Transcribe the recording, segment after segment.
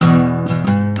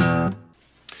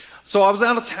So I was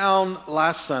out of town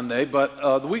last Sunday, but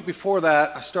the week before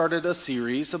that, I started a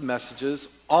series of messages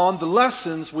on the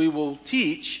lessons we will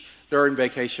teach during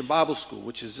Vacation Bible School,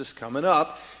 which is just coming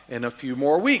up in a few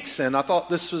more weeks. And I thought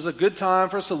this was a good time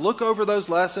for us to look over those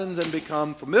lessons and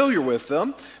become familiar with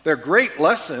them. They're great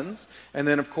lessons. And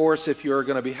then, of course, if you're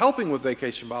going to be helping with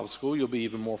Vacation Bible School, you'll be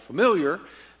even more familiar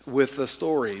with the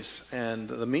stories and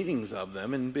the meanings of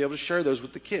them and be able to share those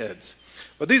with the kids.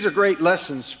 But these are great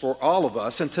lessons for all of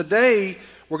us. And today,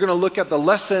 we're going to look at the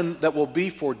lesson that will be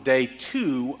for day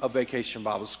 2 of Vacation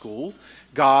Bible School.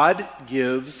 God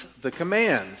gives the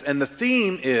commands. And the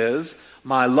theme is,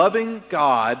 my loving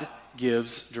God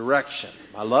gives direction.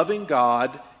 My loving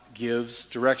God gives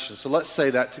direction. So let's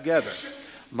say that together.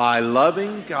 My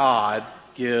loving God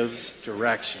gives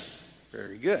direction.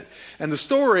 Very good. And the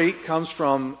story comes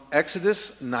from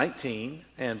Exodus 19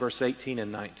 and verse 18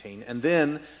 and 19. And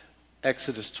then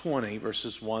Exodus 20,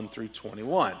 verses 1 through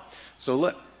 21.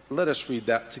 So let us read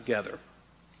that together.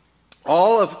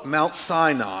 All of Mount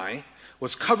Sinai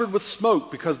was covered with smoke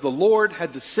because the Lord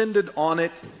had descended on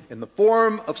it in the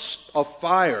form of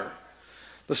fire.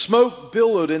 The smoke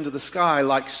billowed into the sky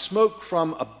like smoke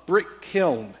from a brick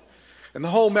kiln, and the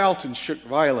whole mountain shook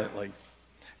violently.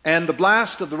 And the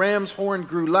blast of the ram's horn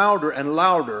grew louder and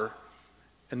louder,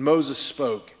 and Moses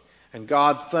spoke, and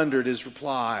God thundered his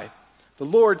reply. The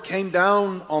Lord came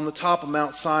down on the top of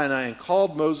Mount Sinai and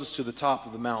called Moses to the top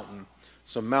of the mountain.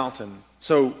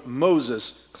 So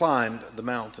Moses climbed the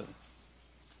mountain.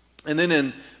 And then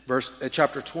in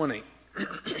chapter 20,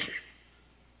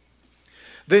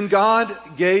 then God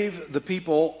gave the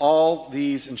people all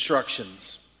these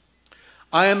instructions.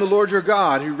 I am the Lord your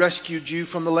God who rescued you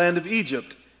from the land of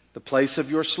Egypt, the place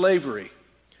of your slavery.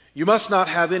 You must not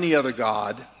have any other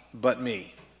God but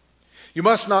me. You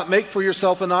must not make for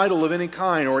yourself an idol of any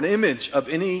kind or an image of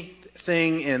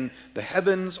anything in the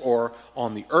heavens or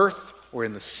on the earth or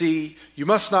in the sea. You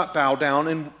must not bow down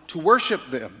and to worship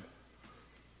them.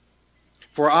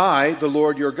 For I, the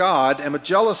Lord your God, am a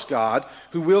jealous God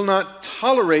who will not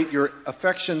tolerate your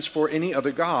affections for any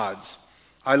other gods.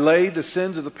 I lay the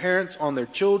sins of the parents on their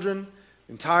children.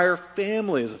 The entire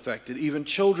family is affected, even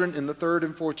children in the 3rd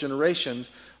and 4th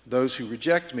generations, those who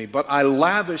reject me. But I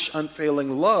lavish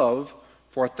unfailing love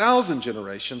for 1,000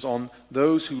 generations on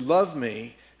those who love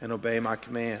me and obey my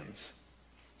commands.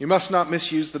 You must not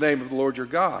misuse the name of the Lord your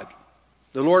God.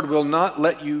 The Lord will not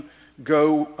let you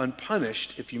go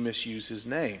unpunished if you misuse his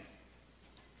name.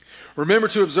 Remember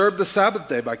to observe the Sabbath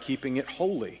day by keeping it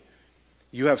holy.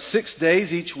 You have 6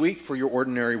 days each week for your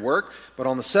ordinary work,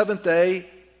 but the seventh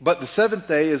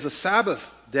day is a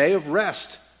Sabbath day of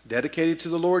rest, dedicated to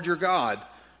the Lord your God.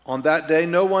 On that day,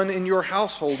 no one in your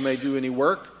household may do any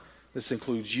work. This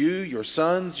includes you, your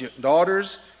sons, your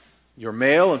daughters, your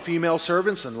male and female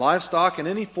servants and livestock, and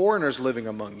any foreigners living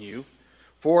among you.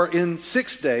 For in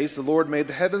 6 days the Lord made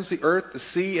the heavens, the earth, the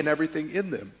sea, and everything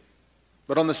in them.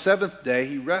 But on the 7th day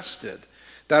he rested.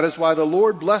 That is why the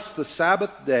Lord blessed the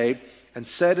Sabbath day and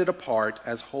set it apart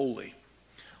as holy.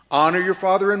 Honor your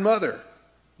father and mother.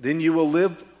 Then you will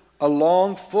live a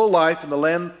long, full life in the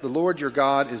land the Lord your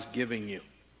God is giving you.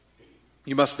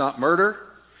 You must not murder.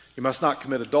 You must not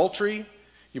commit adultery.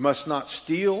 You must not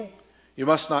steal. You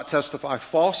must not testify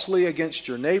falsely against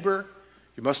your neighbor.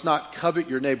 You must not covet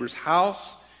your neighbor's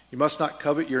house. You must not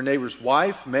covet your neighbor's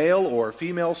wife, male or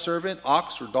female servant,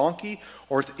 ox or donkey,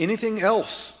 or anything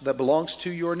else that belongs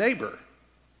to your neighbor.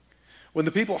 When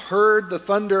the people heard the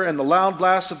thunder and the loud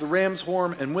blast of the ram's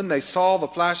horn, and when they saw the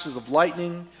flashes of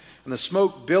lightning and the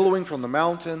smoke billowing from the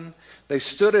mountain, they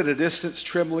stood at a distance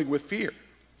trembling with fear.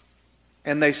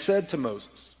 And they said to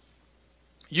Moses,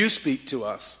 you speak to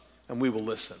us, and we will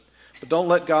listen. But don't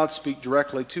let God speak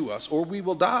directly to us, or we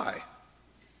will die.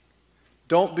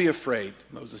 Don't be afraid,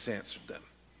 Moses answered them.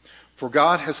 For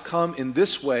God has come in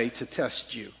this way to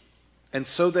test you, and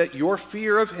so that your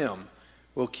fear of him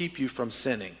will keep you from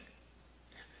sinning.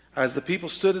 As the people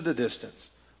stood at a distance,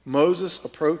 Moses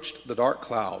approached the dark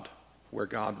cloud where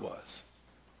God was.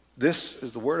 This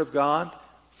is the word of God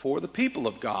for the people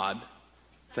of God.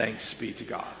 Thanks be to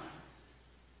God.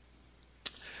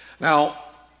 Now,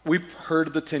 we've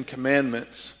heard the 10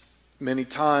 Commandments many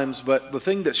times, but the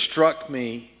thing that struck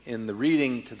me in the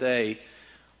reading today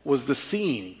was the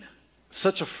scene.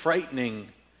 Such a frightening,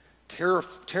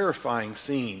 terrifying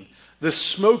scene. This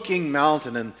smoking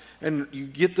mountain, and you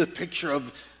get the picture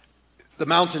of the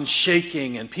mountain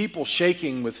shaking and people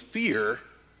shaking with fear.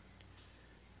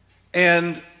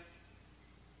 And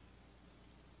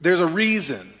there's a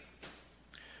reason.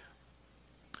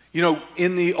 You know,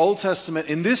 in the Old Testament,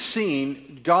 in this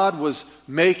scene, God was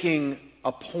making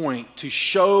a point to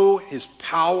show his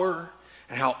power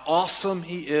and how awesome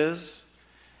he is,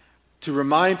 to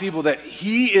remind people that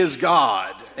he is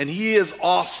God, and he is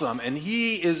awesome, and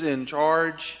he is in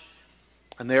charge,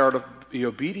 and they are to be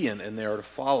obedient, and they are to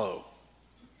follow.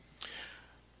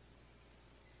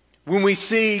 When we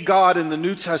see God in the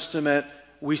New Testament,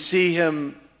 we see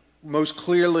him most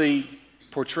clearly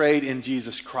portrayed in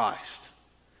Jesus Christ.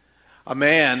 A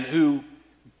man who,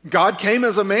 God came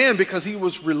as a man because he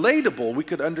was relatable. We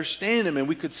could understand him and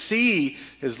we could see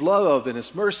his love and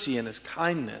his mercy and his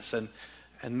kindness.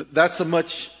 And that's a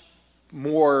much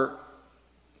more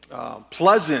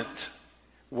pleasant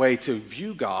way to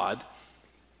view God.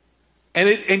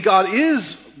 And God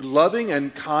is loving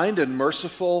and kind and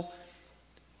merciful,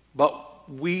 but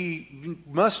we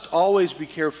must always be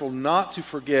careful not to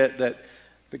forget that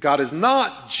God is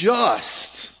not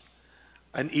just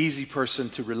an easy person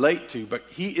to relate to, but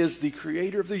he is the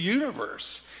creator of the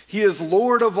universe. He is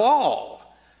Lord of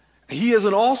all. He is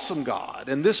an awesome God,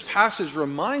 and this passage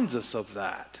reminds us of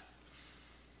that.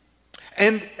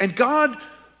 And God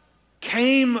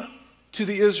came to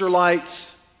the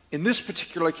Israelites in this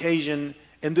particular occasion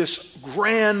in this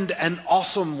grand and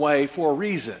awesome way for a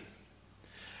reason.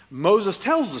 Moses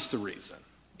tells us the reason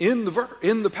in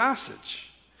the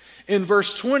passage. In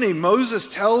verse 20, Moses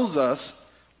tells us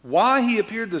why he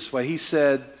appeared this way.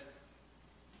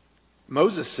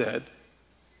 Moses said,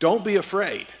 "Don't be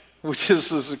afraid," which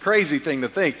is a crazy thing to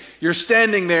think. You're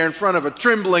standing there in front of a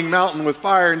trembling mountain with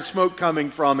fire and smoke coming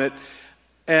from it,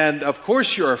 and of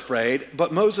course you're afraid,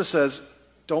 but Moses says,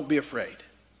 "Don't be afraid.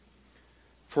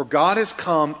 For God has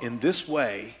come in this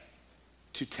way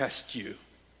to test you,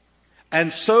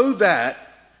 and so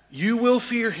that you will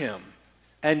fear him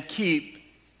and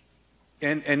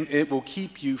it will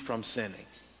keep you from sinning."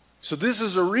 So this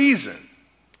is a reason.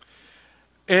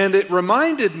 And it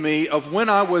reminded me of when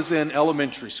I was in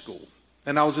elementary school,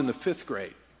 and I was in the 5th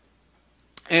grade.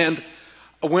 And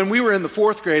when we were in the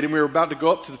 4th grade and we were about to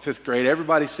go up to the 5th grade,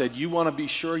 everybody said, "You want to be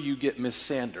sure you get Miss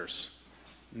Sanders,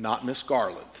 not Miss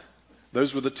Garland."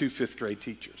 Those were the 2 5th grade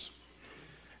teachers.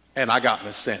 And I got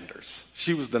Miss Sanders.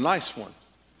 She was the nice one.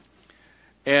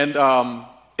 And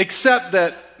except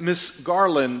that Miss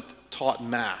Garland taught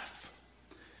math.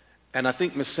 And I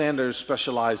think Miss Sanders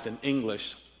specialized in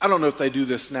English. I don't know if they do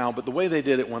this now, but the way they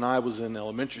did it when I was in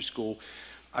elementary school,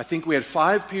 I think we had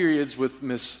 5 periods with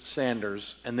Miss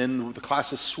Sanders, and then the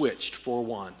classes switched for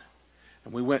one.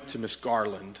 And we went to Miss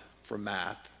Garland for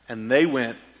math, and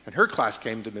her class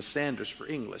came to Miss Sanders for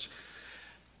English.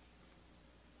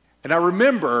 And I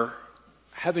remember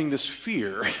having this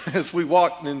fear as we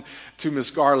walked into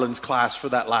Miss Garland's class for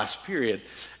that last period.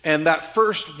 And that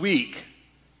first week,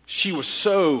 she was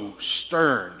so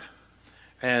stern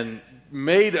and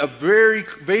made it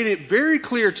very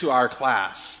clear to our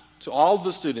class, to all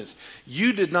the students,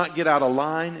 you did not get out of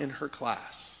line in her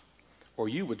class, or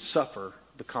you would suffer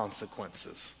the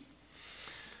consequences.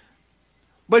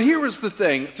 But here was the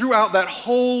thing. Throughout that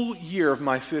whole year of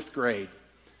my 5th grade,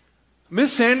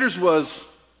 Miss Sanders was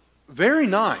very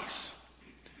nice,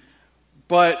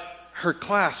 but her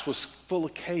class was full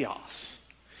of chaos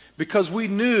because we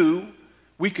knew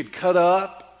we could cut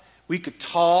up, we could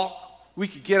talk, we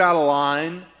could get out of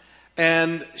line,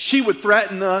 and she would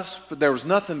threaten us, but there was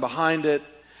nothing behind it,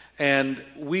 and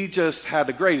we just had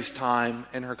the greatest time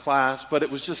in her class, but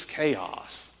it was just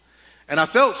chaos. And I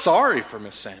felt sorry for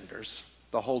Miss Sanders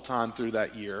the whole time through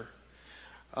that year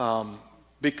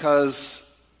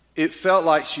because it felt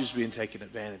like she was being taken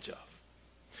advantage of.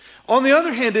 On the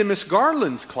other hand, in Miss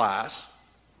Garland's class,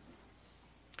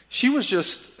 she was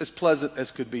just as pleasant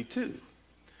as could be too.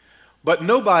 But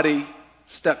nobody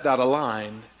stepped out of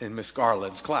line in Miss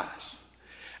Garland's class.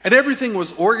 And everything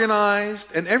was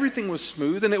organized and everything was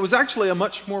smooth, and it was actually a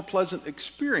much more pleasant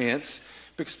experience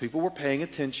because people were paying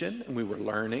attention and we were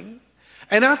learning.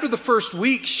 And after the first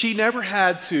week, she never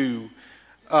had to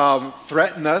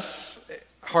threaten us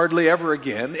hardly ever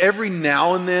again. Every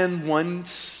now and then, one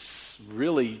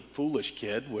really foolish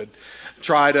kid would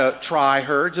try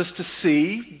her just to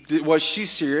see, was she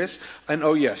serious? And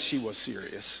oh yes, she was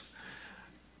serious.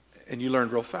 And you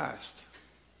learned real fast.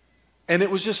 And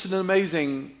it was just an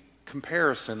amazing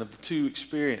comparison of the two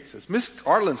experiences. Miss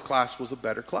Garland's class was a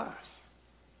better class.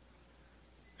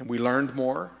 And we learned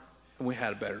more, and we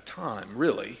had a better time,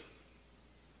 really.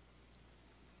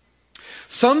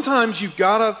 Sometimes you've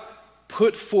got to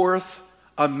put forth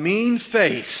a mean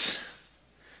face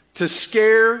to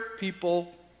scare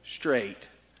people straight.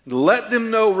 Let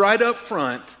them know right up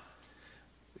front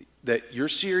that you're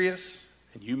serious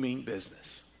and you mean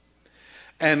business.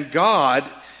 And God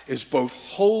is both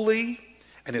holy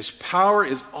and his power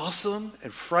is awesome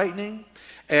and frightening.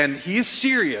 And he is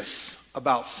serious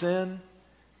about sin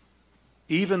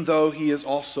even though he is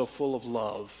also full of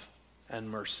love and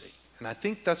mercy. And I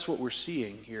think that's what we're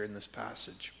seeing here in this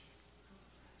passage.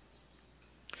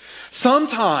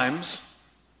 Sometimes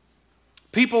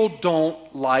people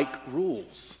don't like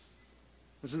rules.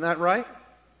 Isn't that right?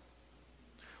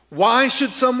 Why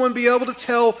should someone be able to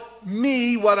tell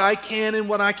me what I can and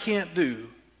what I can't do?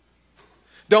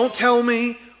 Don't tell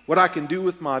me what I can do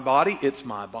with my body. It's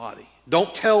my body.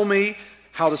 Don't tell me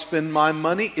how to spend my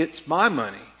money. It's my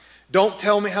money. Don't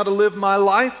tell me how to live my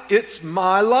life. It's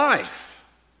my life.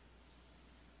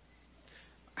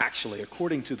 Actually,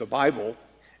 according to the Bible,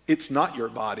 it's not your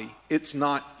body, it's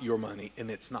not your money,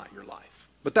 and it's not your life.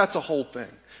 But that's a whole thing.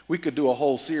 We could do a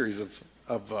whole series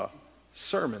of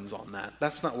sermons on that.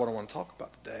 That's not what I want to talk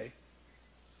about today.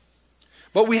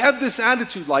 But we have this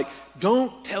attitude like,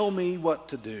 don't tell me what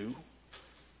to do.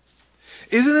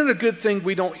 Isn't it a good thing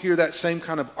we don't hear that same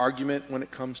kind of argument when it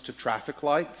comes to traffic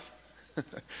lights?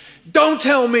 Don't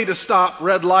tell me to stop,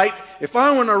 red light. If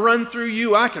I want to run through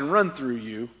you, I can run through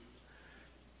you.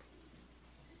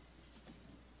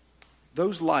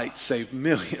 Those lights saved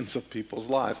millions of people's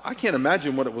lives. I can't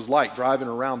imagine what it was like driving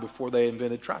around before they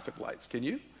invented traffic lights. Can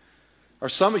you? Or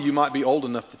some of you might be old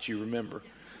enough that you remember.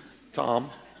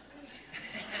 Tom?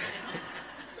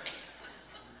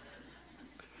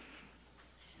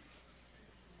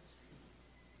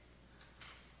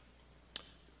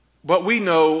 But we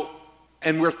know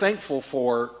and we're thankful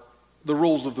for the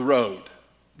rules of the road.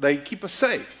 They keep us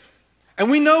safe.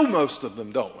 And we know most of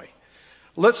them, don't we?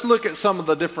 Let's look at some of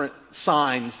the different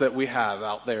signs that we have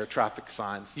out there, traffic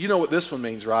signs. You know what this one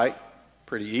means, right?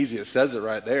 Pretty easy. It says it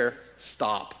right there.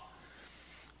 Stop.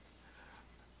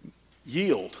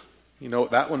 Yield. You know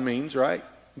what that one means, right?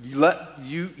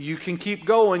 You can keep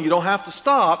going. You don't have to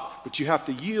stop, but you have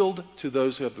to yield to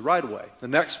those who have the right of way. The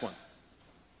next one.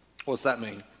 What's that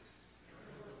mean?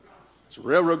 It's a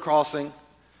railroad crossing.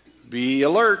 Be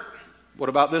alert. What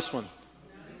about this one?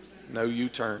 No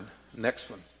U-turn. Next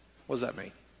one. What does that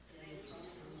mean?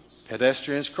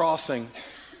 Pedestrians crossing.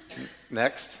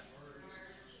 Next.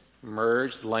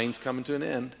 Merge. The lane's coming to an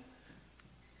end.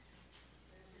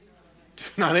 Do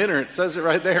not enter. It says it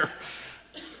right there.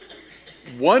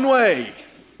 One way.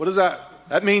 What is that?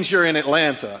 That means you're in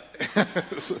Atlanta.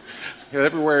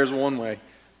 Everywhere is one way.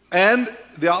 And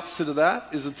the opposite of that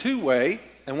is a two-way.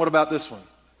 And what about this one?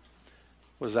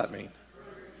 What does that mean?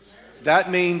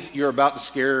 That means you're about to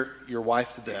scare your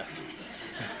wife to death.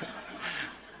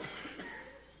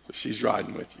 She's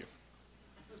riding with you.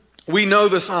 We know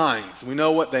the signs. We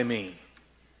know what they mean.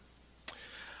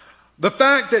 The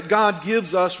fact that God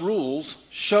gives us rules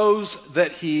shows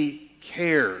that He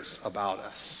cares about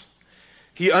us.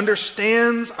 He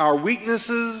understands our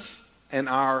weaknesses and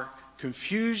our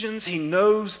confusions. He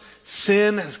knows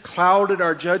sin has clouded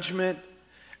our judgment,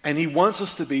 and He wants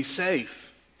us to be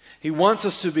safe. He wants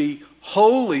us to be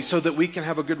holy so that we can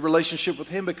have a good relationship with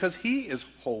Him because He is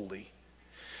holy.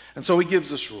 And so He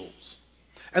gives us rules.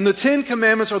 And the 10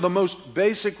 Commandments are the most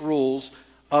basic rules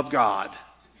of God.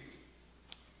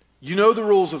 You know the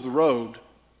rules of the road.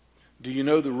 Do you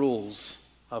know the rules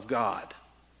of God?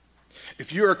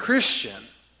 If you're a Christian,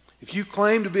 if you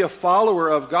claim to be a follower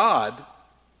of God,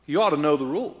 you ought to know the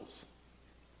rules.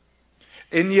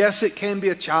 And yes, it can be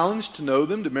a challenge to know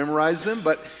them, to memorize them,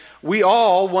 but we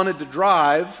all wanted to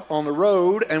drive on the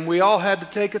road, and we all had to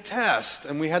take a test,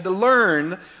 and we had to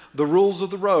learn the rules of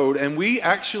the road, and we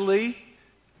actually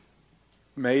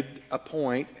made a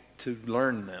point to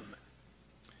learn them.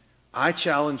 I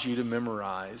challenge you to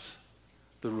memorize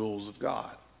the rules of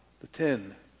God, the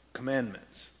 10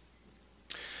 Commandments.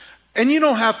 And you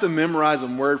don't have to memorize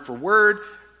them word for word.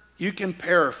 You can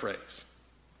paraphrase.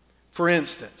 For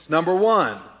instance, number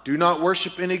 1, do not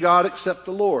worship any God except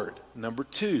the Lord. Number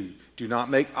 2, do not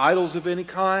make idols of any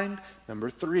kind. Number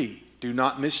 3, do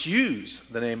not misuse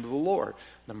the name of the Lord.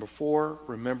 Number 4,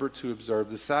 remember to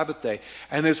observe the Sabbath day.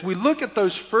 And as we look at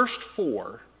those first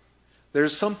 4,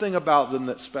 there's something about them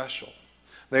that's special.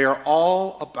 They are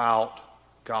all about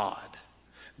God.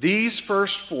 These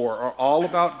first 4 are all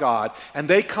about God, and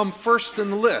they come first in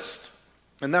the list.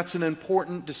 And that's an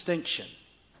important distinction.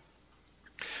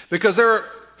 Because there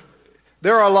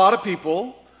are a lot of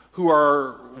people who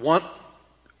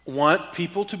want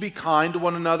people to be kind to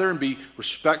one another and be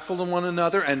respectful to one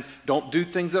another and don't do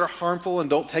things that are harmful and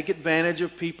don't take advantage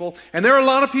of people. And there are a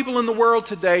lot of people in the world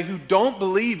today who don't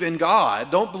believe in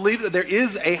God, don't believe that there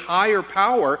is a higher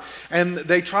power, and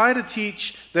they try to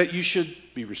teach that you should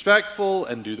be respectful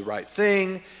and do the right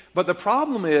thing. But the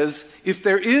problem is, if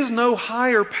there is no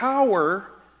higher power,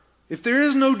 if there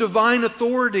is no divine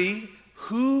authority,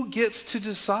 who gets to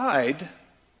decide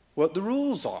what the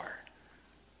rules are?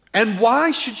 And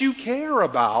why should you care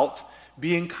about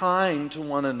being kind to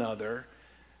one another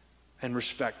and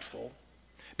respectful?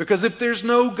 Because if there's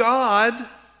no God,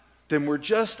 then we're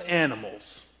just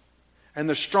animals. And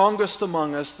the strongest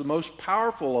among us, the most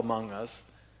powerful among us,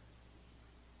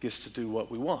 gets to do what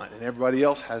we want. And everybody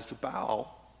else has to bow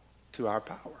to our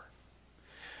power.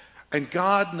 And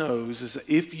God knows is that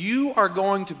if you are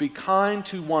going to be kind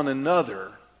to one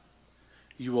another,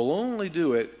 you will only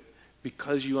do it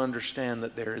because you understand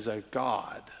that there is a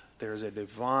God, there is a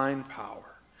divine power.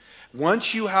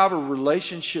 Once you have a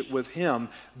relationship with Him,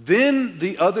 then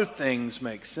the other things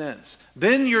make sense.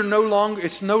 Then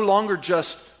it's no longer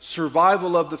just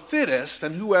survival of the fittest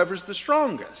and whoever's the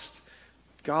strongest.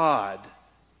 God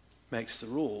makes the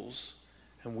rules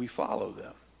and we follow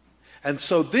them. And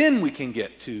so then we can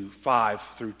get to 5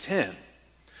 through 10,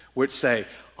 which say,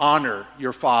 honor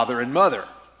your father and mother.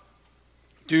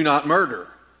 Do not murder.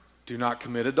 Do not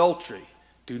commit adultery.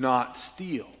 Do not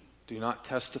steal. Do not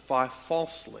testify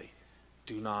falsely.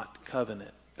 Do not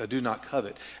covet.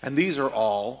 And these are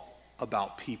all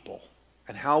about people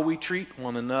and how we treat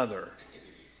one another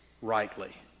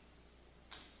rightly.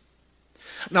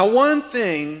 Now, one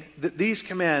thing that these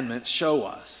commandments show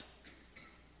us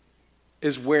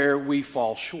is where we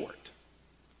fall short.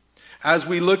 As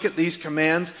we look at these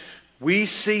commands, we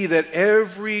see that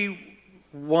every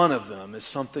one of them is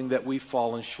something that we've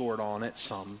fallen short on at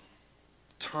some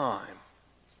time.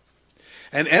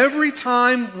 And every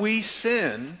time we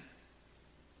sin,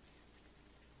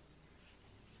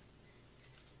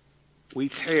 we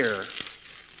tear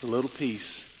a little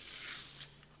piece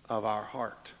of our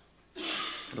heart,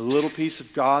 and a little piece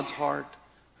of God's heart,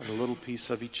 and a little piece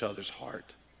of each other's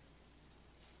heart.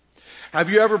 Have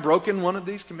you ever broken one of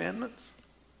these commandments?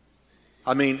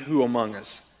 I mean, who among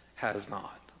us has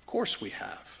not? Of course we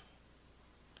have.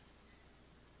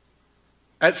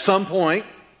 At some point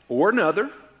or another,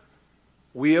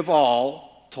 we have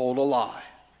all told a lie.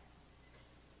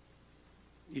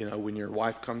 You know, when your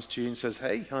wife comes to you and says,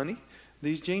 hey, honey,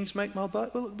 these jeans make my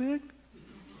butt look big?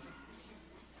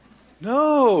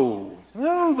 No,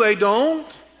 they don't.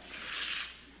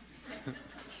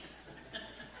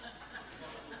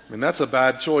 I mean, that's a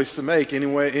bad choice to make. Any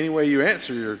way you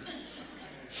answer,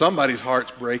 somebody's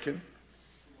heart's breaking.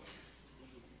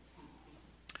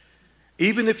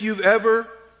 Even if you've ever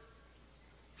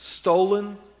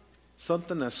stolen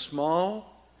something as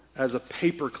small as a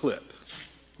paper clip,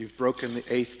 you've broken the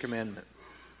 8th commandment.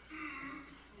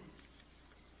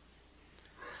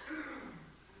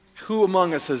 Who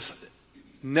among us has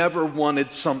never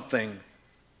wanted something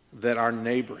that our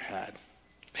neighbor had?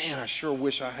 Man, I sure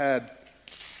wish I had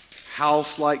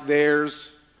house like theirs,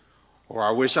 or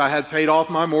I wish I had paid off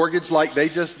my mortgage like they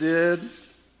just did,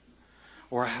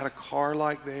 or I had a car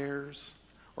like theirs,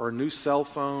 or a new cell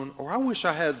phone, or I wish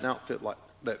I had an outfit like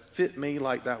that fit me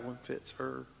like that one fits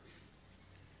her.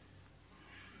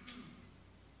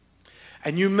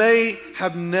 And you may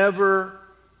have never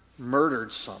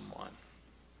murdered someone,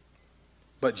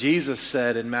 but Jesus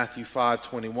said in Matthew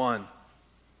 5:21,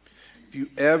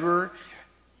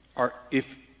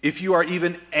 if you are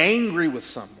even angry with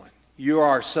someone, you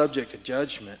are subject to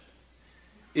judgment.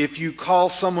 If you call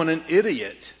someone an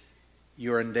idiot,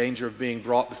 you are in danger of being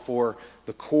brought before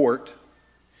the court.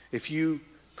 If you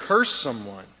curse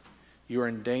someone, you are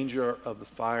in danger of the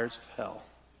fires of hell.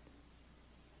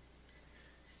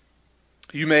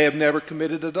 You may have never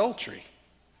committed adultery,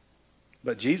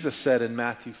 but Jesus said in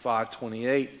Matthew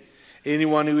 5:28,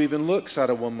 anyone who even looks at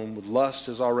a woman with lust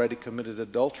has already committed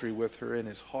adultery with her in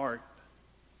his heart.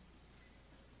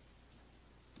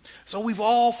 So we've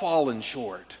all fallen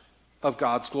short of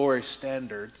God's glorious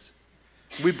standards.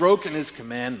 We've broken His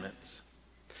commandments.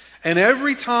 And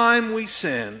every time we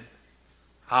sin,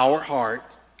 our heart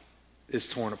is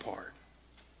torn apart.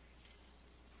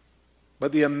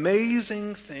 But the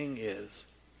amazing thing is,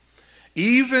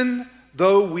 even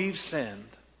though we've sinned,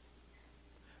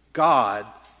 God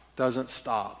doesn't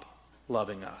stop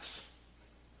loving us.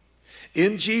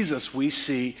 In Jesus, we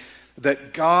see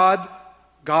that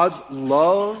God's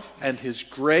love and His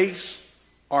grace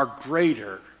are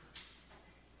greater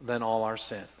than all our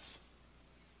sins.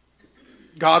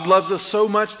 God loves us so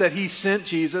much that He sent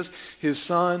Jesus, His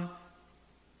Son,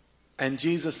 and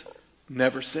Jesus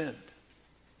never sinned.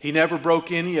 He never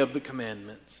broke any of the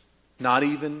commandments, not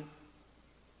even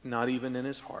in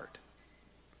His heart.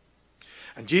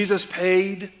 And Jesus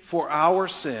paid for our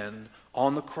sin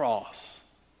on the cross,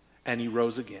 and He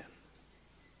rose again.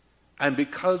 And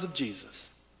because of Jesus,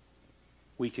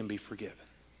 we can be forgiven.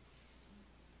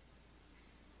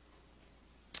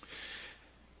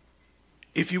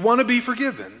 If you want to be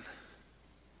forgiven,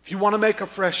 if you want to make a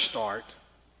fresh start,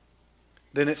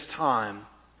 then it's time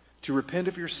to repent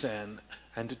of your sin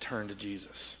and to turn to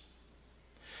Jesus.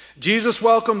 Jesus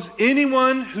welcomes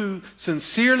anyone who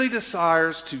sincerely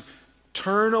desires to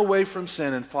turn away from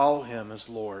sin and follow him as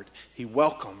Lord. He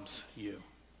welcomes you.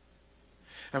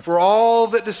 And for all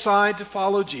that decide to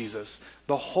follow Jesus,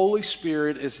 the Holy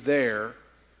Spirit is there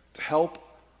to help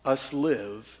us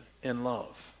live in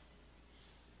love.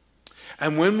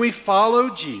 And when we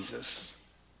follow Jesus,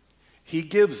 he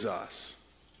gives us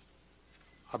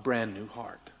a brand new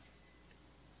heart.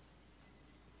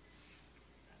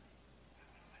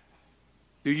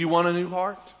 Do you want a new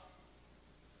heart?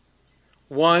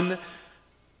 One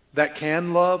that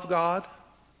can love God?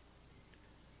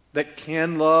 That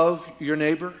can love your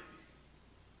neighbor?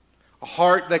 A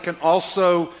heart that can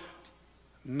also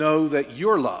know that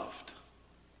you're loved,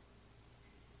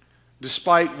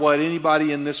 despite what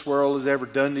anybody in this world has ever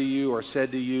done to you or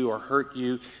said to you or hurt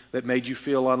you that made you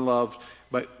feel unloved.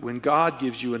 But when God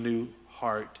gives you a new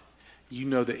heart, you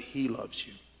know that he loves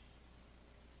you.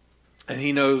 And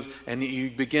he knows, and you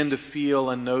begin to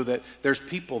feel and know that there's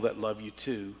people that love you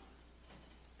too.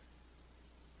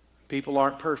 People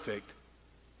aren't perfect,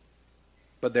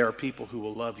 but there are people who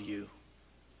will love you.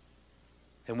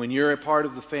 And when you're a part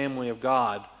of the family of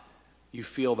God, you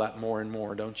feel that more and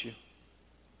more, don't you?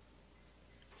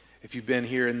 If you've been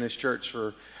here in this church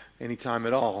for any time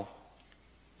at all,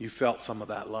 you felt some of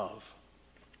that love.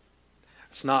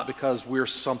 It's not because we're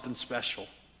something special.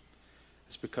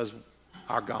 It's because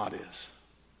our God is.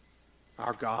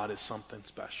 Our God is something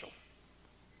special.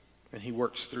 And he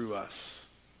works through us.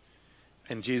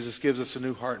 And Jesus gives us a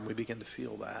new heart, and we begin to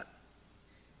feel that.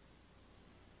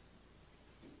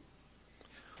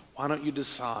 Why don't you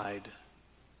decide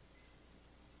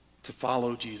to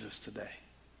follow Jesus today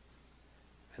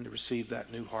and to receive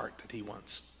that new heart that he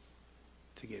wants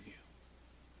to give you?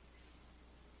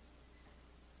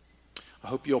 I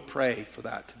hope you'll pray for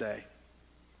that today.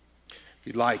 If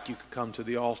you'd like, you could come to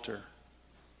the altar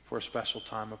for a special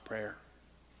time of prayer.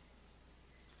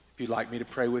 If you'd like me to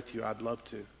pray with you, I'd love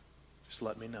to. Just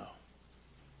let me know.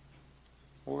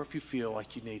 Or if you feel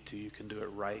like you need to, you can do it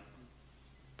right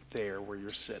there where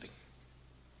you're sitting.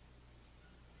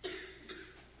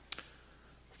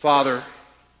 Father,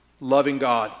 loving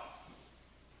God,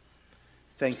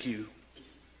 thank you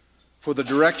for the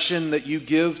direction that you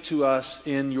give to us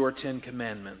in your 10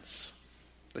 Commandments,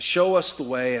 to show us the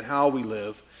way and how we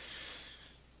live.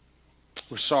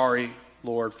 We're sorry,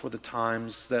 Lord, for the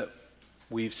times that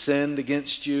we've sinned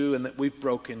against you and that we've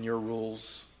broken your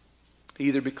rules,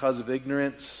 either because of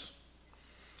ignorance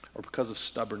or because of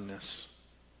stubbornness.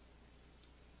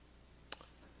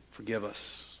 Forgive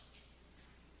us.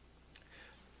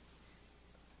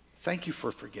 Thank you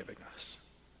for forgiving us.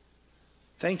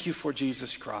 Thank you for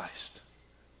Jesus Christ.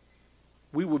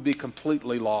 We would be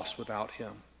completely lost without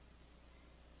him.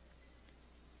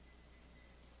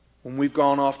 When we've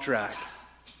gone off track,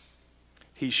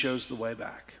 he shows the way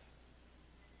back.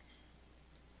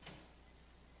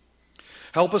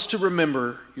 Help us to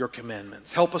remember your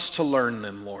commandments. Help us to learn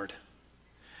them, Lord.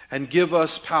 And give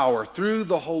us power through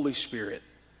the Holy Spirit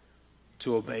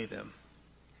to obey them.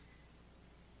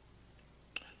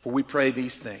 For we pray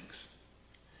these things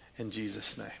in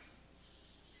Jesus' name.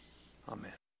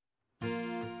 Amen.